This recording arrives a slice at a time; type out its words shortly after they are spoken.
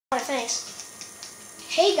thanks.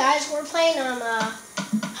 Hey guys, we're playing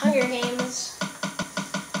Hunger Games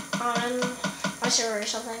on my server or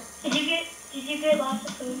something. Did you get lots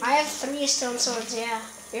of food? I have 3 stone swords, yeah.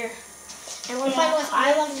 Here. And we're playing with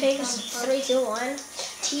ILovePigs321,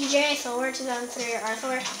 TJ, Thor, 2003,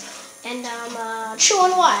 Arthur, and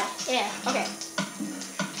Chewing Y. Yeah, okay.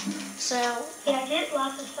 So. Yeah, get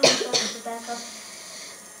lots of stone swords to back up.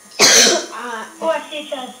 Oh, I see a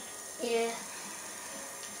chest. Yeah.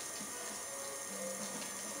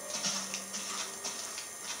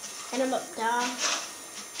 And I'm up down.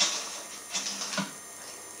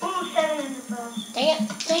 Ooh, 7 in the pearls. Dang it,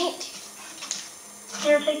 dang it.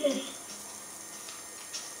 Here, take this.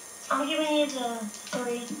 I'm giving you the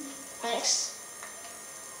 3. Thanks.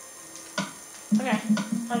 Okay.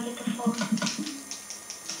 So I get the 4.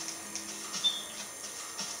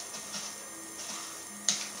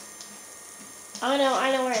 Oh no,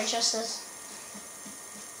 I know where your chest is.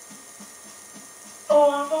 Oh,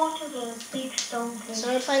 I'm going to the big stone thing. So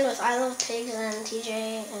we're playing with ILovePigs and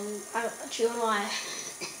TJ and Chewing Y.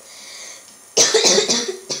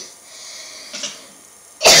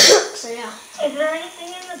 So yeah. Is there anything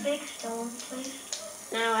in the big stone place?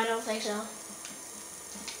 No, I don't think so.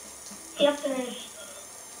 Yep, there is.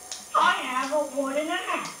 I have a wooden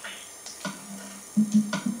axe.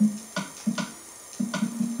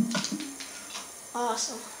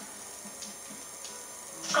 Awesome.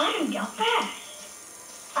 I am the best.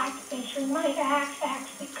 I can my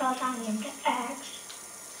axe because I am the axe.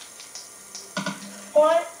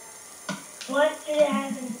 What did it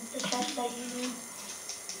have in the chest that you need?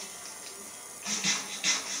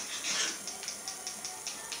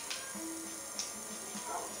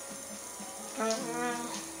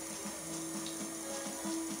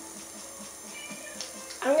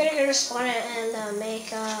 I'm gonna go to spawn it and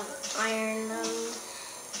make iron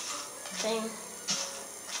thing.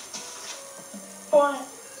 What?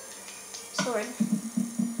 Sword.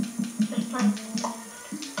 Just find me.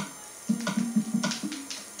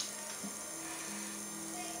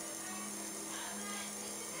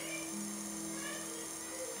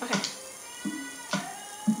 Okay.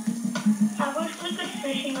 I wish we could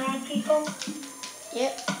fishing rod people.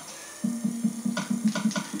 Yep.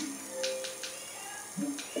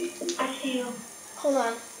 I see you. Hold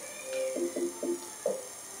on.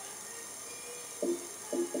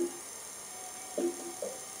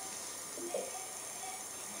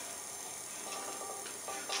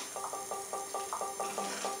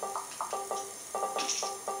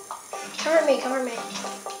 Cover me, cover me.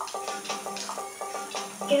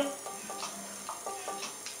 Yep.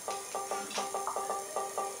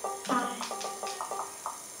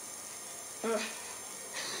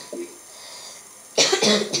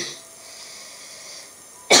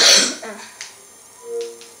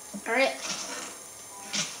 Alright.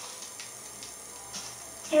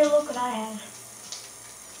 Here, look what I have.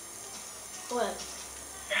 What?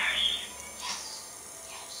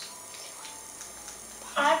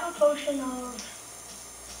 I have a potion of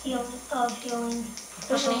healing.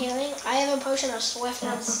 Potion of healing? I have a potion of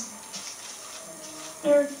swiftness.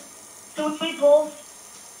 Here, do we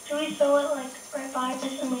fill it like right by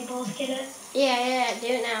this and we both get it? Yeah, do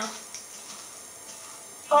it now.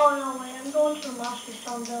 Oh no, wait, I'm going to the Monster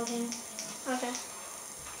Stone building. Okay.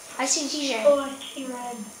 I see TJ. Oh, I see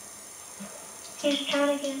red. He's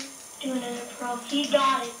trying to do an ender pearl. He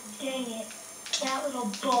got it. Dang it. That little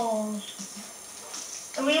balls.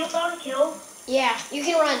 Are we about to kill? Yeah, you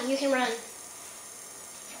can run,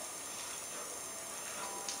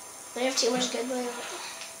 They have too much good loot.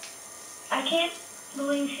 I can't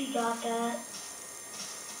believe she got that.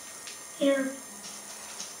 Here.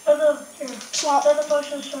 Swap. Throw the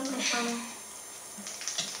potion of swiftness on him.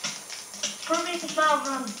 Prove you can smile,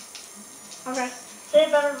 run. Okay. They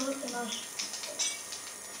have better loot than us.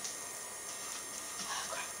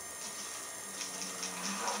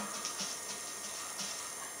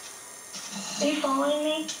 Are you following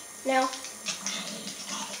me? No.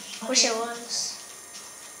 Wish it was.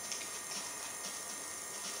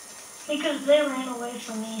 Because they ran away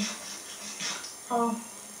from me. Oh.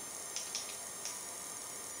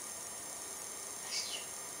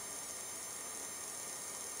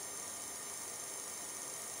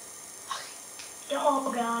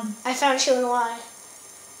 Oh God. I found Chewing Y.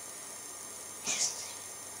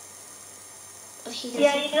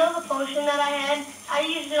 Yeah, you know the potion that I had? I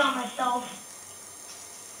used it on myself.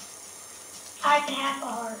 I had half a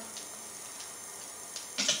heart.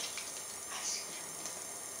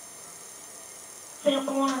 They don't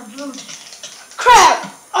want our boots. Crap!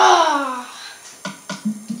 Ah!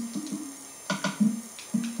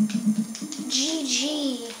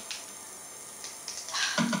 GG.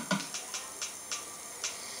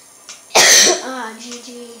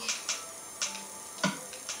 GG.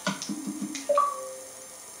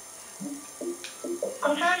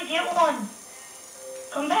 I'm trying to get one.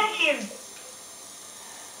 Come back here.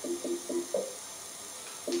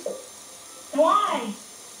 Why?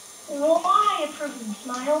 Why, Approving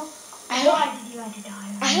Smile? Why did you have to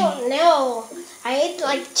die? I don't know. I ate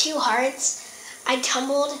like 2 hearts. I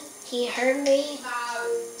tumbled. He heard me.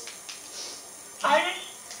 I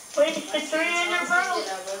just waited for 3 in a row.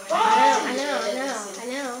 I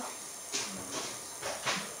know.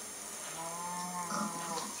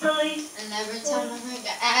 Really? And every time I make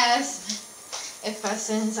an ass, if I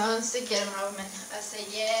send someones to get him out, I say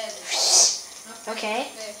yeah. Okay.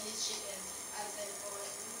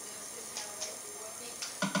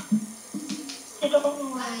 I don't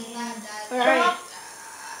know where I am. Where are you?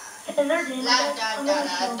 And they're doing La da da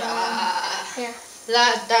da da. Here.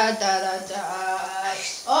 La da da da da.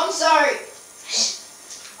 Oh, I'm sorry.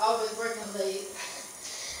 I was working late.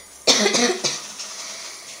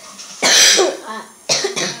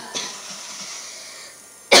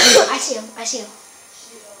 I see him.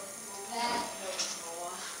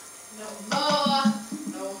 No more.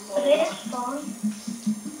 Are they at spawn?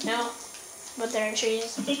 No, but they're in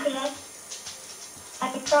trees. Because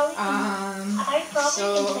I could probably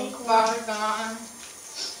So can take far one. gone.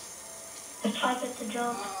 If I get the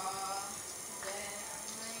jump.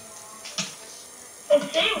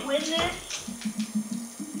 If they win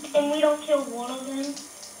this, and we don't kill one of them,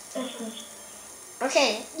 this is...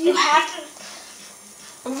 Okay, you have to...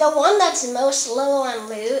 The one that's most low on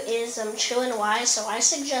loot is Chewin' Y, so I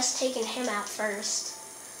suggest taking him out first.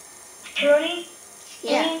 Trudy?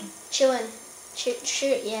 Yeah, Chewin'.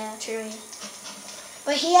 Yeah, Chewy.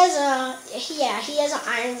 But he has an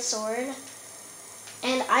iron sword,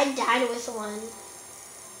 and I died with one.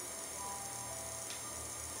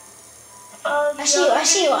 I see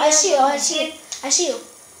you.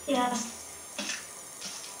 Yeah.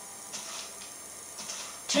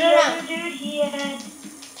 Turn around. Dude, he had...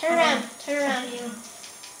 Turn around.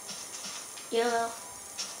 YOLO.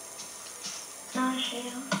 No,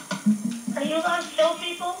 Shale. Are you allowed to kill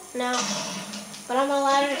people? No. But I'm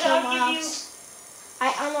allowed to kill mobs.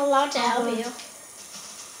 I'm allowed to help you.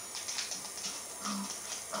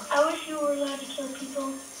 I wish you were allowed to kill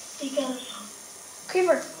people because...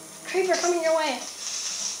 Creeper, coming your way.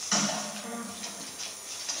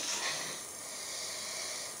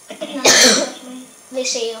 They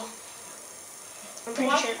see you. I'm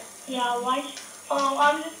pretty sure. Yeah, why? Oh,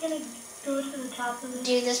 I'm just gonna go to the top of this.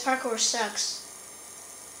 Dude, this parkour sucks.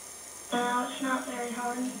 No, it's not very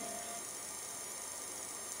hard.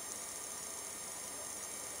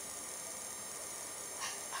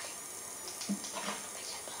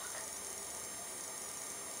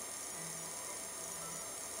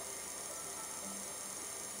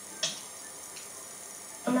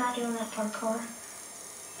 I'm not doing that parkour.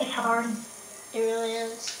 It's hard. It really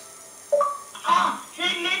is. Ah!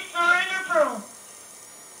 They missed the Ender Pearl!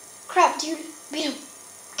 Crap, dude. Beat him.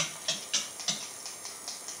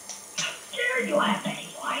 Dare you have any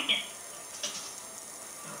white?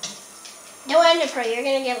 No Ender Pearl, you're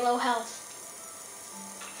gonna get low health.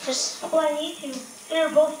 Just... Well, I need to. They're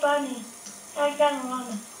both by me. I gotta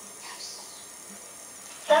run.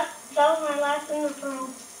 That was my last Ender Pearl.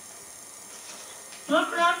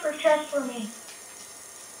 Look around for chests for me.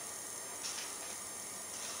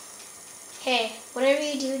 Hey, whatever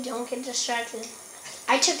you do, don't get distracted.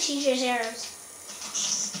 I took TJ's arrows.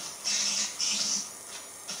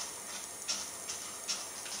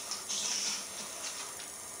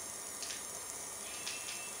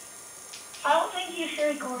 I don't think you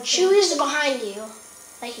should go. Chewy's behind you.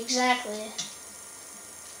 Like, exactly.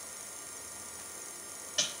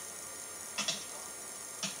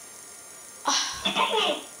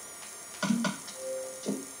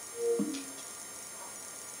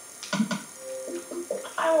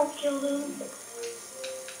 I won't kill them.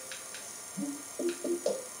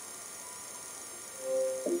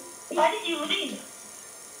 Why did you leave?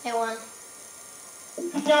 They won.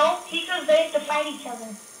 No, because they have to fight each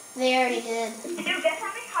other. They already did. Dude, guess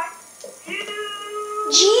how many hearts?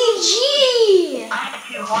 GG! I had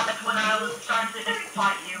 2 hearts when I was trying to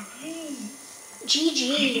fight you.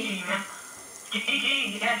 GG.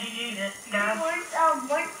 GG, yeah, GG.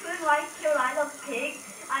 Once was like killed ILovePigs,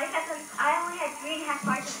 I only had 3.5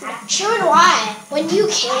 hearts of Chewin' Y, when you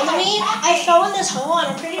killed me, I fell in this hole and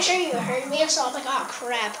I'm pretty sure you heard me, so I was like, oh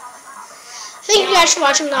crap. Thank you guys for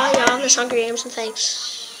watching, y'all have this Hunger Games, and thanks.